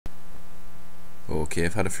Okay,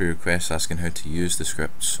 I've had a few requests asking how to use the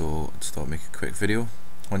script, so I thought I'd make a quick video.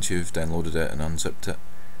 Once you've downloaded it and unzipped it,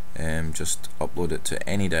 just upload it to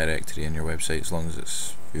any directory in your website as long as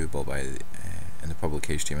it's viewable by in the public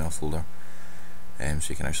HTML folder, so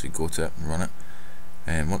you can actually go to it and run it.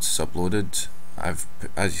 Once it's uploaded,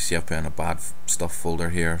 as you see, I've put in a bad stuff folder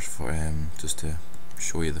here for just to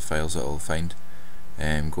show you the files that it'll find.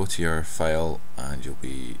 Go to your file and you'll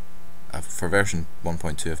be for version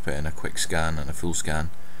 1.2 I've put in a quick scan and a full scan.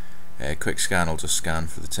 Quick scan will just scan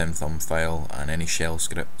for the TimThumb file and any shell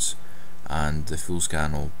scripts, and the full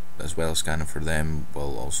scan will, as well as scanning for them,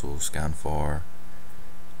 will also scan for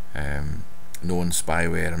known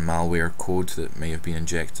spyware and malware code that may have been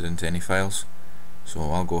injected into any files. So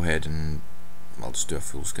I'll go ahead and I'll just do a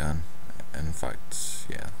full scan. In fact,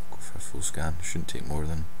 yeah, I'll go for a full scan. It shouldn't take more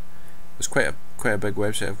than, it's quite a big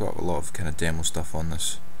website. I've got a lot of kind of demo stuff on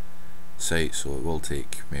this site, so it will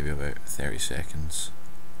take maybe about 30 seconds.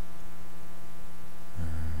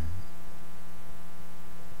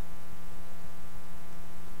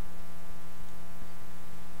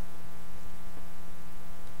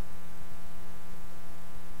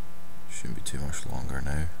 Shouldn't be too much longer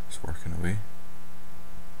now. It's working away.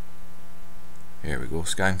 Here we go,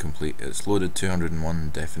 scan complete. It's loaded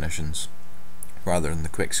 201 definitions rather than the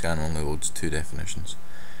quick scan only loads 2 definitions.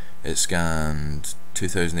 It scanned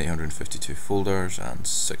 2,852 folders and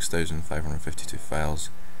 6,552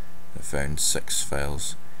 files. It found 6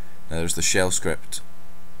 files. Now there's the shell script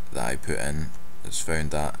that I put in. It's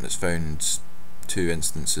found that, and it's found 2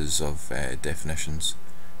 instances of definitions.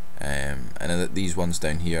 And these ones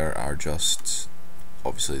down here are just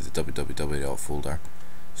obviously the www folder.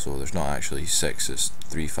 So there's not actually 6, it's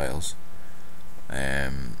 3 files.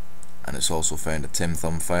 And it's also found a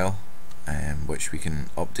TimThumb file, which we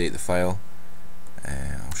can update the file.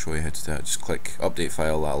 I'll show you how to do it. Just click update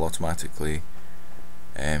file, that'll automatically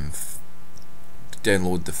download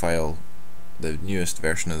the file, the newest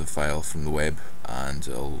version of the file from the web, and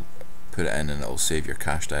it'll put it in and it'll save your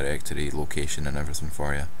cache directory, location and everything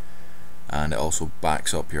for you. And it also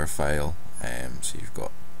backs up your file, so you've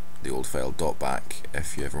got the old file .back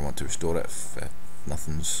if you ever want to restore it,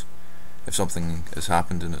 if something has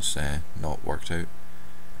happened and it's not worked out. You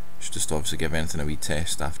should just obviously give anything a wee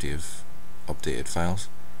test after you've updated files.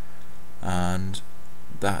 And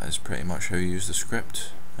that is pretty much how you use the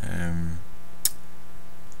script.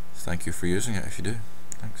 Thank you for using it if you do.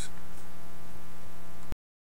 Thanks.